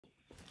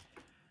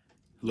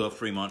Hello,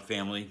 Fremont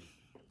family.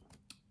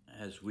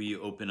 As we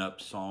open up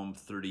Psalm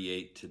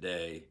 38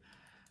 today,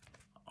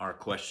 our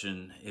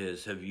question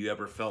is, have you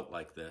ever felt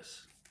like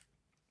this?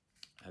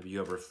 Have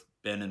you ever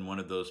been in one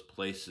of those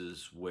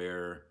places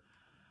where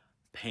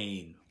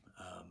pain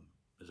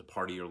is a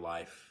part of your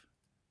life?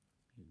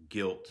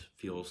 Guilt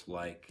feels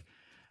like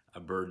a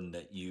burden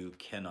that you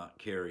cannot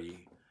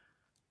carry.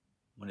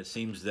 When it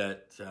seems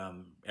that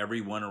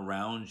everyone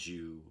around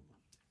you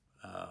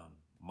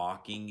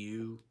mocking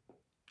you,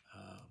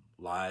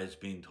 lies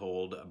being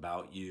told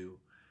about you.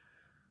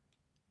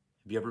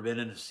 Have you ever been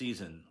in a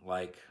season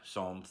like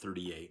Psalm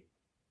 38?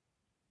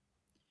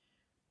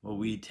 Well,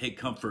 we take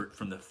comfort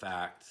from the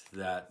fact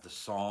that the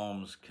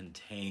Psalms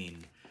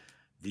contain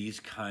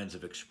these kinds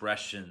of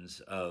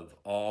expressions of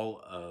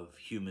all of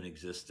human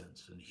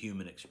existence and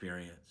human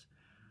experience.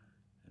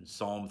 And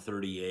Psalm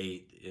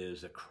 38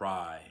 is a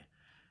cry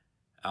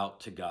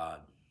out to God.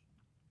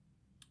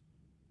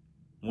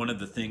 One of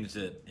the things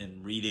that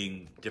in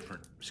reading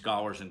different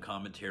scholars and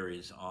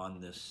commentaries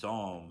on this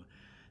psalm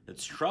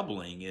that's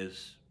troubling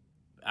is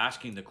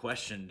asking the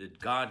question, did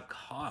God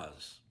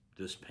cause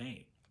this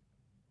pain?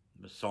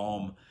 The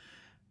psalm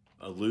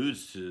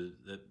alludes to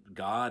that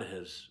God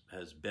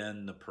has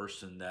been the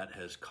person that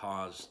has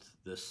caused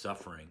this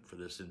suffering for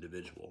this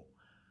individual.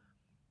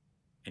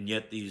 And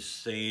yet these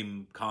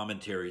same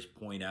commentaries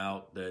point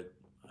out that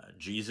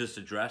Jesus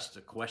addressed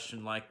a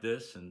question like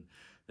this. In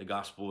the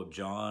Gospel of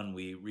John,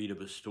 we read of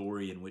a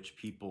story in which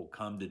people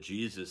come to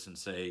Jesus and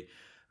say,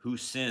 who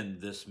sinned,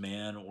 this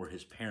man or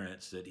his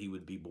parents, that he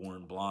would be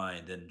born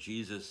blind? And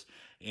Jesus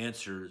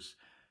answers,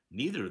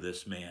 neither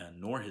this man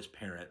nor his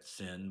parents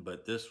sinned,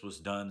 but this was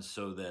done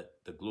so that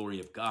the glory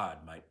of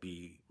God might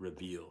be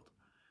revealed.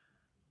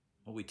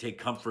 What we take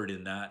comfort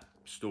in that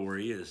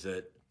story is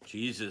that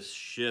Jesus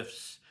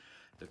shifts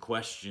the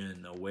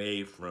question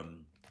away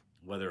from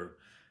whether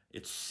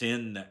it's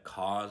sin that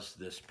caused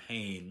this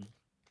pain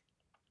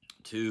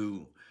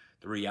to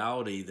the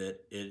reality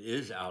that it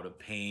is out of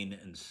pain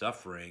and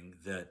suffering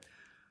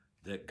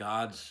that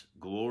God's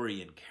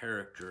glory and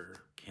character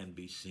can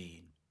be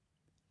seen.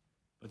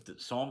 But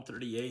Psalm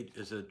 38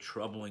 is a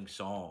troubling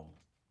psalm,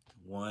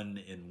 one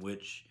in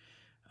which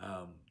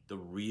the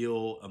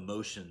real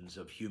emotions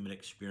of human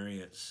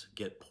experience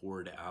get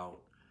poured out.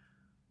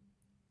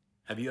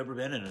 Have you ever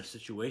been in a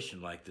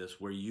situation like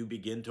this where you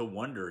begin to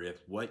wonder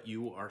if what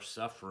you are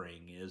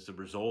suffering is the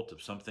result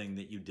of something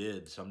that you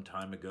did some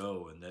time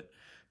ago and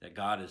that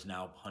God is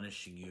now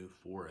punishing you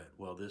for it?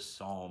 Well, this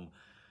psalm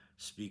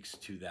speaks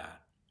to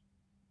that.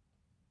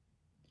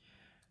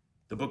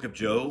 The book of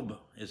Job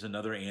is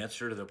another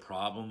answer to the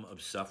problem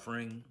of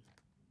suffering.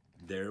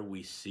 There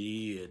we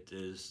see it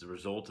is the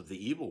result of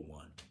the evil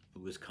one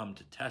who has come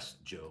to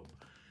test Job.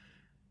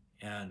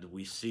 And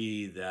we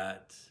see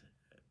that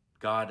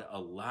God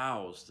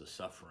allows the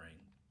suffering,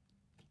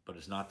 but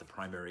is not the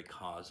primary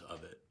cause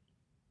of it.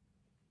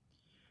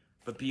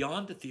 But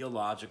beyond the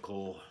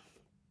theological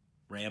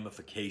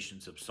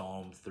ramifications of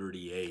Psalm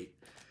 38,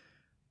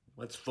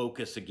 let's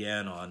focus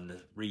again on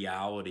the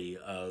reality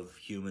of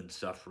human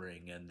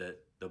suffering and that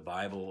the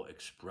Bible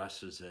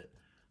expresses it.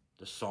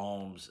 The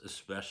Psalms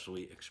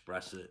especially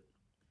express it.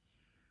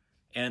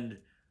 And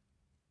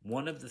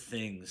one of the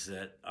things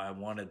that I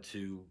wanted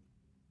to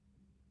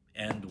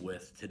end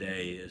with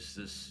today is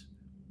this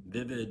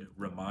vivid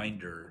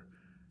reminder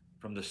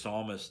from the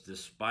psalmist,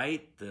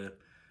 despite the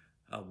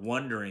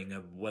wondering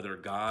of whether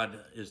God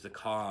is the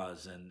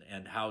cause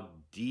and how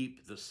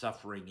deep the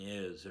suffering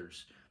is.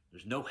 There's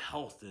no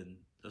health in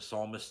the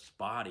psalmist's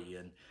body,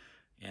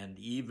 and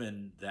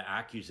even the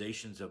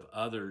accusations of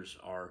others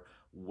are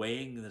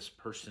weighing this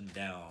person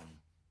down.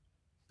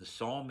 The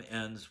psalm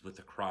ends with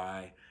a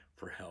cry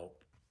for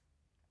help.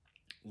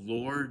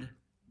 Lord,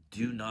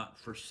 do not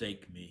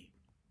forsake me.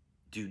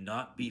 Do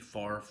not be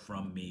far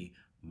from me,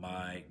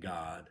 my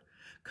God.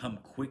 Come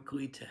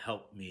quickly to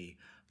help me,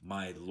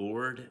 my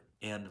Lord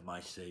and my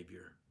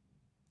Savior.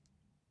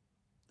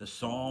 The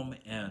psalm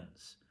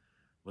ends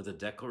with a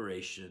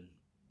declaration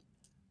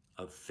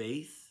of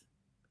faith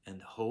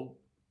and hope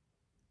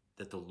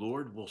that the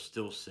Lord will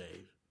still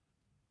save.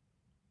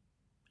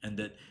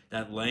 And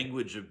that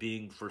language of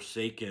being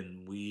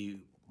forsaken, we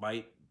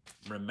might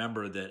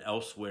remember that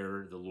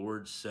elsewhere the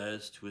Lord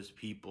says to his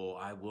people,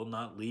 I will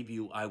not leave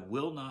you, I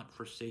will not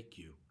forsake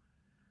you.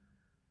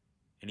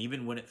 And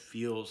even when it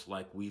feels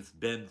like we've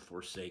been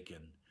forsaken,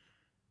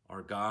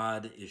 our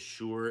God is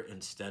sure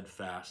and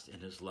steadfast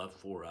in his love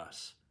for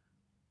us.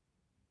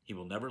 He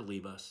will never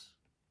leave us.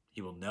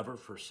 He will never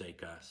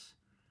forsake us.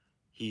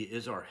 He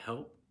is our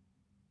help.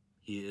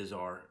 He is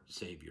our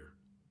Savior.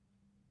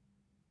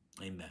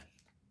 Amen.